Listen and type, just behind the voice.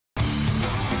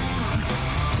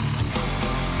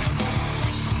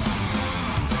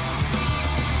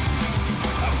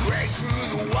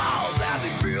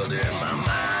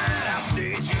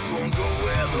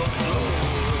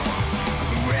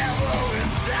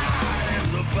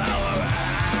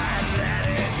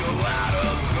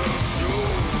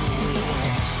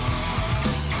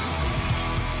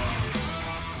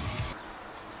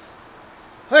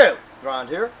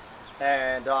here,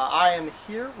 and I am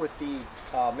here with the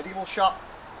medieval shop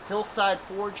Hillside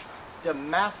Forge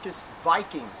Damascus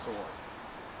Viking sword.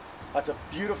 That's a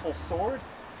beautiful sword.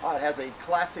 It has a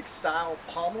classic style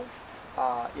pommel.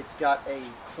 It's got a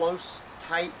close,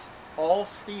 tight, all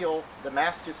steel,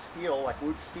 Damascus steel, like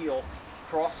wood steel,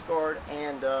 crossguard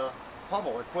and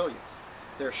pommel or quillions.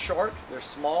 They're sharp, they're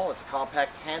small, it's a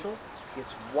compact handle,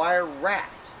 it's wire wrapped.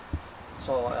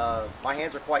 So my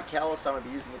hands are quite calloused. I'm going to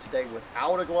be using it today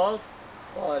without a glove,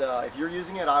 but if you're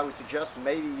using it, I would suggest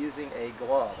maybe using a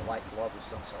glove, a light glove of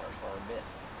some sort, or a mitt.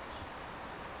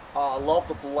 I love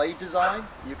the blade design.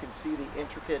 You can see the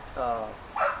intricate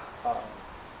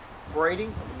braiding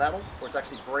of the metal, where it's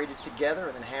actually braided together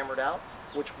and then hammered out,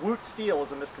 which Wootz steel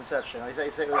is a misconception. I say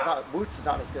it's not, Wootz is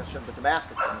not a misconception, but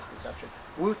Damascus is a misconception.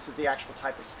 Wootz is the actual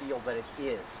type of steel that it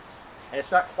is. And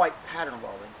it's not quite pattern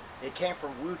welding. It came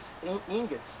from Wootz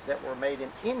ingots that were made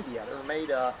in India. They were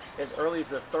made as early as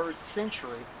the 3rd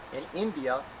century in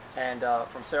India and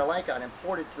from Sri Lanka and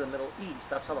imported to the Middle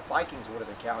East. That's how the Vikings would have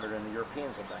encountered it and the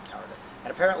Europeans would have encountered it.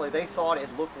 And apparently they thought it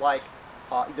looked like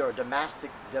either a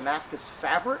Damascus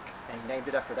fabric, and named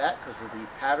it after that because of the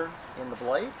pattern in the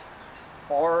blade,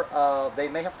 or they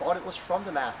may have thought it was from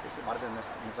Damascus. It might have been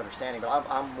a misunderstanding, but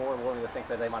I'm more willing to think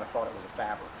that they might have thought it was a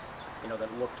fabric, you know,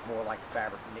 that looked more like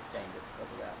fabric, nicknamed it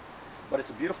because of that. But it's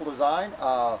a beautiful design.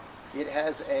 It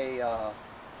has a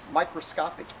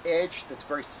microscopic edge that's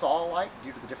very saw-like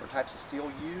due to the different types of steel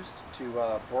used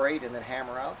to braid and then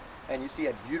hammer out. And you see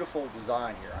a beautiful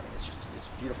design here. I mean, it's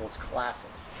beautiful. It's classic.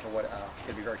 For what you got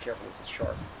to be very careful with. It's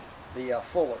sharp. The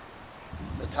fuller.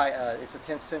 It's a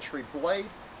 10th century blade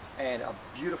and a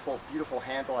beautiful, beautiful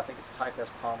handle. I think it's type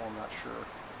S pommel. I'm not sure.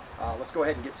 Let's go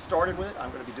ahead and get started with it. I'm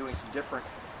going to be doing some different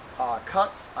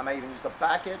cuts. I may even use the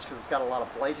back edge because it's got a lot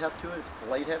of blade heft to it. It's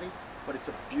blade heavy, but it's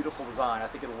a beautiful design. I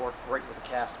think it'll work great with the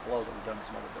cast blow that we've done in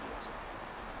some other videos.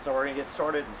 So we're going to get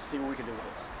started and see what we can do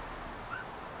with this.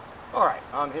 Alright,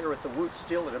 I'm here with the Wootz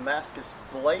steel, the Damascus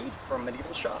blade from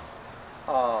Medieval Shop.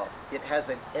 It has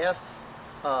an S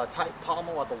type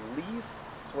pommel, I believe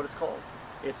is what it's called.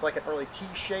 It's like an early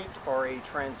T-shaped or a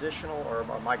transitional or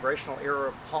a migrational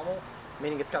era pommel,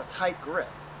 meaning it's got a tight grip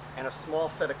and a small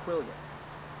set of quillion.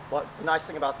 But the nice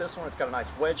thing about this one, it's got a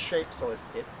nice wedge shape, so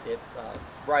it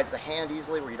rides the hand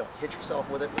easily where you don't hit yourself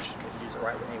with it, which if you use it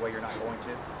right anyway, you're not going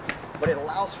to. But it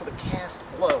allows for the cast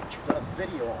blow, which we've done a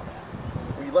video on that,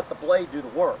 where you let the blade do the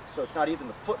work. So it's not even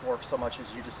the footwork so much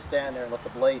as you just stand there and let the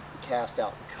blade be cast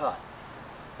out and cut.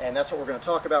 And that's what we're going to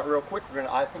talk about real quick.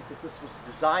 I think that this was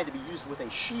designed to be used with a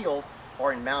shield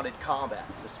or in mounted combat,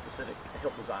 this specific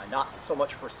hilt design. Not so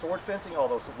much for sword fencing,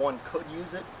 although one could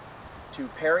use it to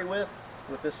parry with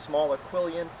this smaller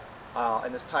quillion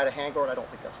and this tight handguard. I don't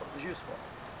think that's what it was used for.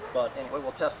 But anyway,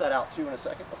 we'll test that out too in a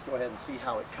second. Let's go ahead and see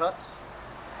how it cuts.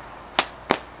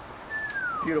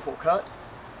 Beautiful cut.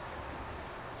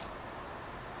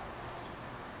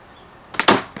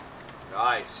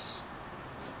 Nice.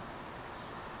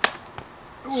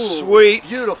 Ooh, sweet.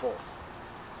 Beautiful.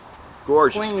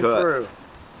 Gorgeous Clean cut. Through.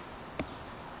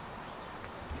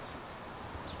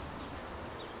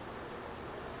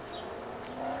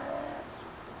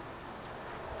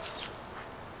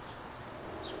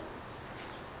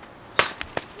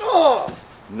 Oh!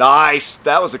 Nice.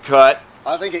 That was a cut.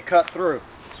 I think it cut through.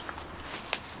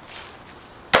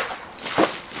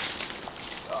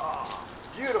 Oh,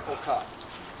 beautiful cut.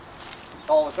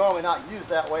 Oh, it's normally not used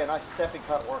that way. A nice stepping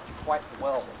cut worked quite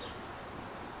well with it.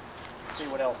 Let's see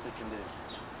what else it can do.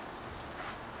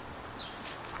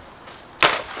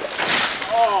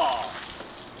 Oh,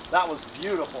 that was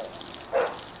beautiful.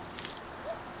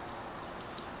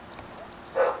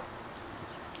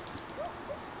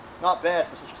 Not bad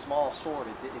for such a small sword.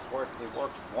 It worked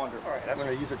wonderful. All right, I'm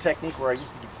going to use a technique where I use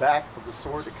the back of the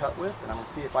sword to cut with, and I'm going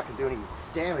to see if I can do any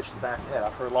damage to the back of the head.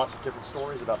 I've heard lots of different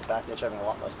stories about the back edge having a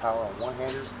lot less power on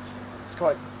one-handers. It's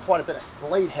quite a bit of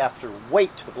blade heft or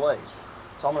weight to the blade.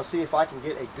 So I'm going to see if I can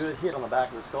get a good hit on the back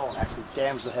of the skull and actually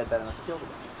damage the head bad enough to kill the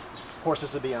guy. Of course,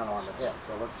 this would be an unarmed head,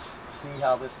 so let's see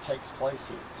how this takes place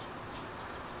here.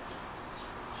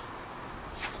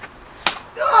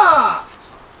 Ah!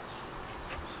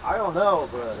 I don't know,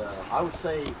 but I would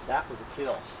say that was a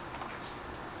kill.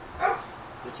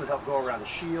 This would help go around the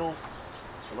shield.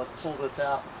 So let's pull this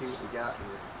out and see what we got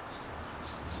here.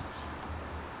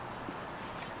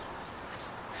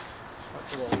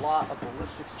 Let's put a lot of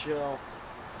ballistics gel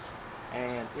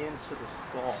and into the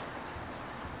skull.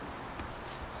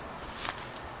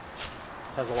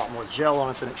 It has a lot more gel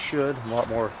on it than it should, a lot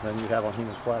more than you have on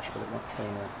human flesh, but it won't clean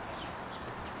in.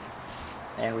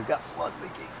 And we've got blood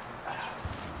leaking.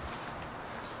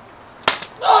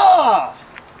 Ah!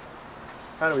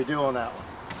 How do we do on that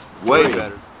one? Way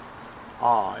better.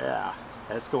 Oh yeah,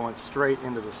 it's going straight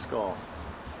into the skull.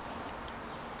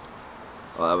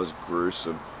 Oh, that was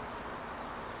gruesome.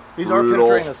 These are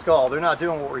penetrating the skull. They're not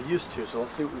doing what we're used to, so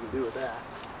let's see what we can do with that.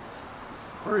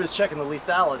 We're just checking the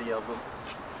lethality of them.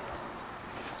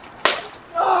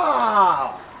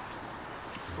 Ah!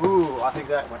 Ooh, I think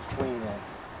that went clean in.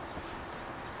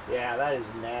 Yeah, that is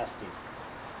nasty.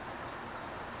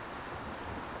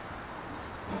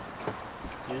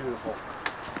 Beautiful.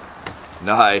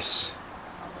 Nice.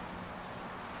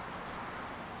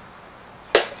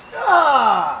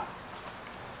 Ah!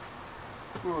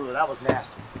 Ooh, that was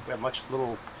nasty. We have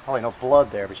probably no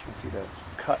blood there, but you can see the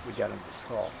cut we got into the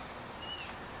skull.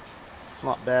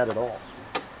 Not bad at all.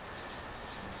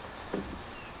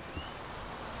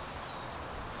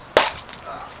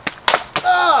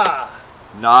 Ah!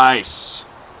 Nice.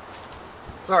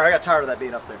 Sorry, I got tired of that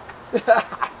being up there.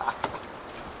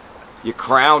 You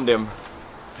crowned him.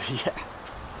 Yeah.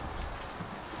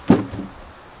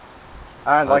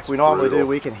 And like we normally do,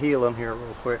 we can heal him here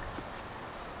real quick.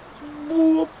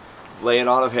 Boop. Laying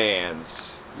on of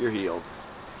hands. You're healed.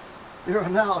 You're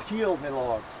now healed, my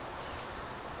lord.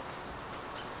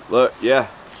 Look, yeah.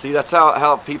 See, that's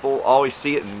how people always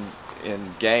see it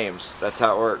in games. That's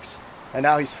how it works. And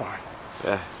now he's fine.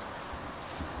 Yeah.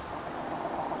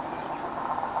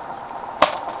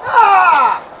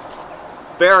 Ah!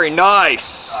 Very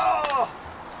nice. Oh! Of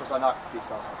course, I knocked the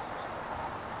piece off.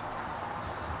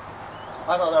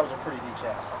 I thought that was a pretty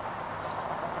decap.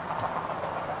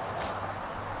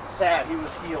 Sad, he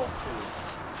was healed too.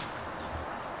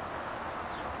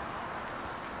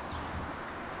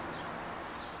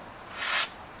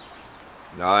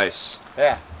 Nice.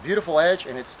 Yeah, beautiful edge,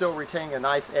 and it's still retaining a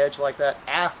nice edge like that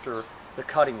after the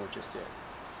cutting we just did.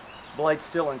 Blade's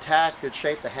still intact, good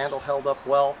shape, the handle held up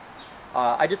well.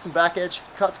 I did some back edge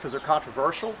cuts because they're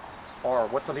controversial, or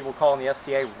what some people call in the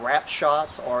SCA wrap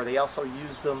shots, or they also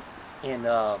use them in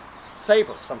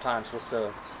saber sometimes with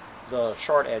the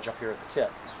short edge up here at the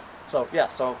tip. So yeah,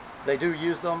 so they do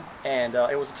use them, and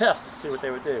it was a test to see what they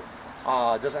would do.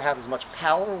 It doesn't have as much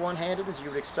power one-handed as you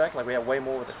would expect, like we have way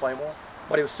more with the Claymore,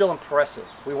 but it was still impressive.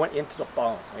 We went into the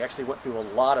bone. We actually went through a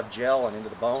lot of gel and into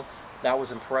the bone. That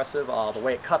was impressive. The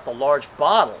way it cut the large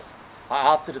bottle, I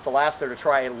opted at the last there to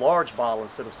try a large bottle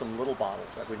instead of some little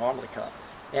bottles that we normally cut.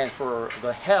 And for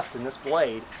the heft in this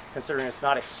blade, considering it's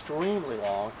not extremely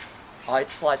long, it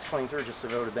sliced clean through just as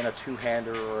if it would have been a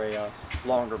two-hander or a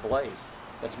longer blade.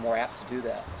 That's more apt to do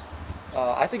that.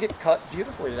 I think it cut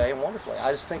beautifully today and wonderfully.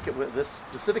 I just think with this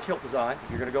specific hilt design, if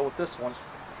you're going to go with this one,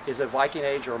 is a Viking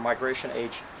Age or a Migration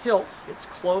Age hilt. It's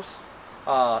close.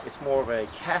 It's more of a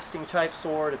casting type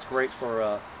sword. It's great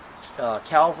for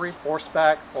cavalry,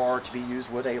 horseback, or to be used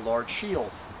with a large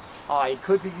shield. It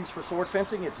could be used for sword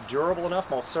fencing. It's durable enough,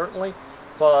 most certainly,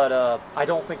 but I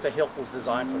don't think the hilt was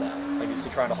designed for that. Like you see,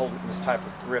 trying to hold it in this type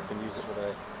of grip and use it with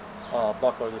a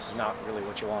buckler, this is not really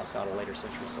what you want. It's not a later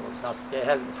century sword. It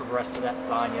hasn't progressed to that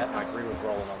design yet, and I agree with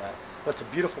Roland on that. But it's a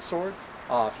beautiful sword.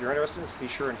 If you're interested in this, be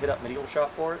sure and hit up Medieval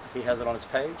Shop for it. He has it on his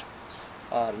page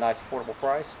at a nice affordable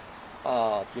price.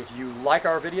 If you like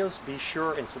our videos, be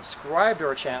sure and subscribe to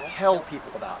our channel. Tell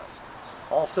people about us.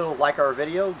 Also, like our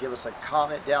video, give us a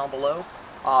comment down below.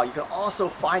 You can also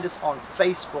find us on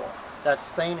Facebook. That's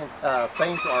Thrand and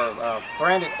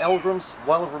Eldgrim's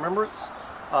Well of Remembrance.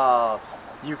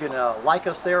 You can like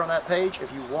us there on that page.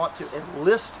 If you want to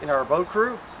enlist in our boat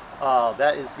crew,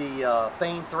 that is the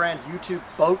Thrand YouTube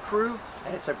boat crew.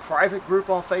 And it's a private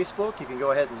group on Facebook. You can go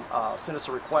ahead and send us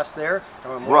a request there.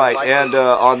 Right, and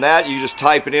on that, you just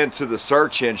type it into the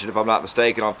search engine, if I'm not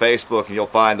mistaken, on Facebook, and you'll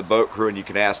find the boat crew, and you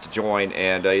can ask to join,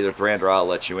 and either Thrand or I'll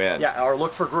let you in. Yeah, or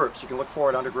look for groups. You can look for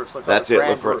it under groups. That's it.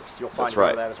 Look for groups. You'll find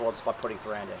that as well just by putting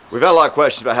Thrand in. We've had a lot of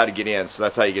questions about how to get in, so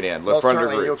that's how you get in. Look for under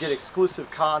groups. You'll get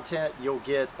exclusive content. You'll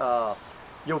get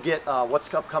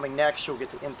what's upcoming next. You'll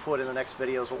get to input in the next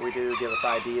videos, what we do, give us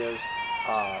ideas.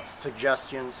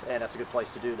 Suggestions, and that's a good place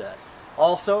to do that.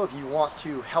 Also, if you want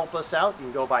to help us out, you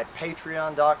can go by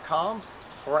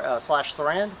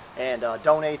patreon.com/Thrand and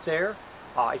donate there.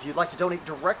 If you'd like to donate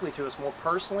directly to us more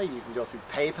personally, you can go through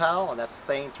PayPal, and that's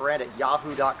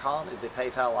thrand@yahoo.com is the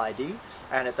PayPal ID.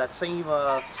 And at that same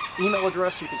email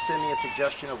address, you can send me a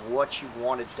suggestion of what you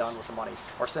wanted done with the money,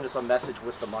 or send us a message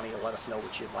with the money to let us know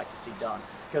what you'd like to see done.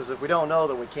 Because if we don't know,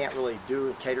 then we can't really do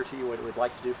and cater to you what we'd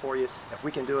like to do for you. If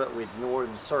we can do it, we'd more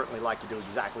than certainly like to do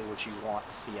exactly what you want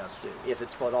to see us do, if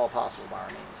it's at all possible by our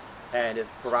means. And if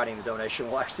providing the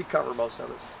donation will actually cover most of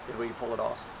it, if we can pull it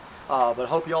off. But I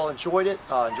hope you all enjoyed it,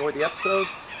 enjoyed the episode.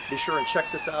 Be sure and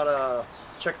check this out,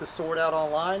 check this sword out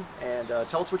online, and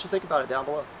tell us what you think about it down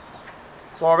below.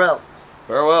 Farewell.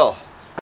 Farewell.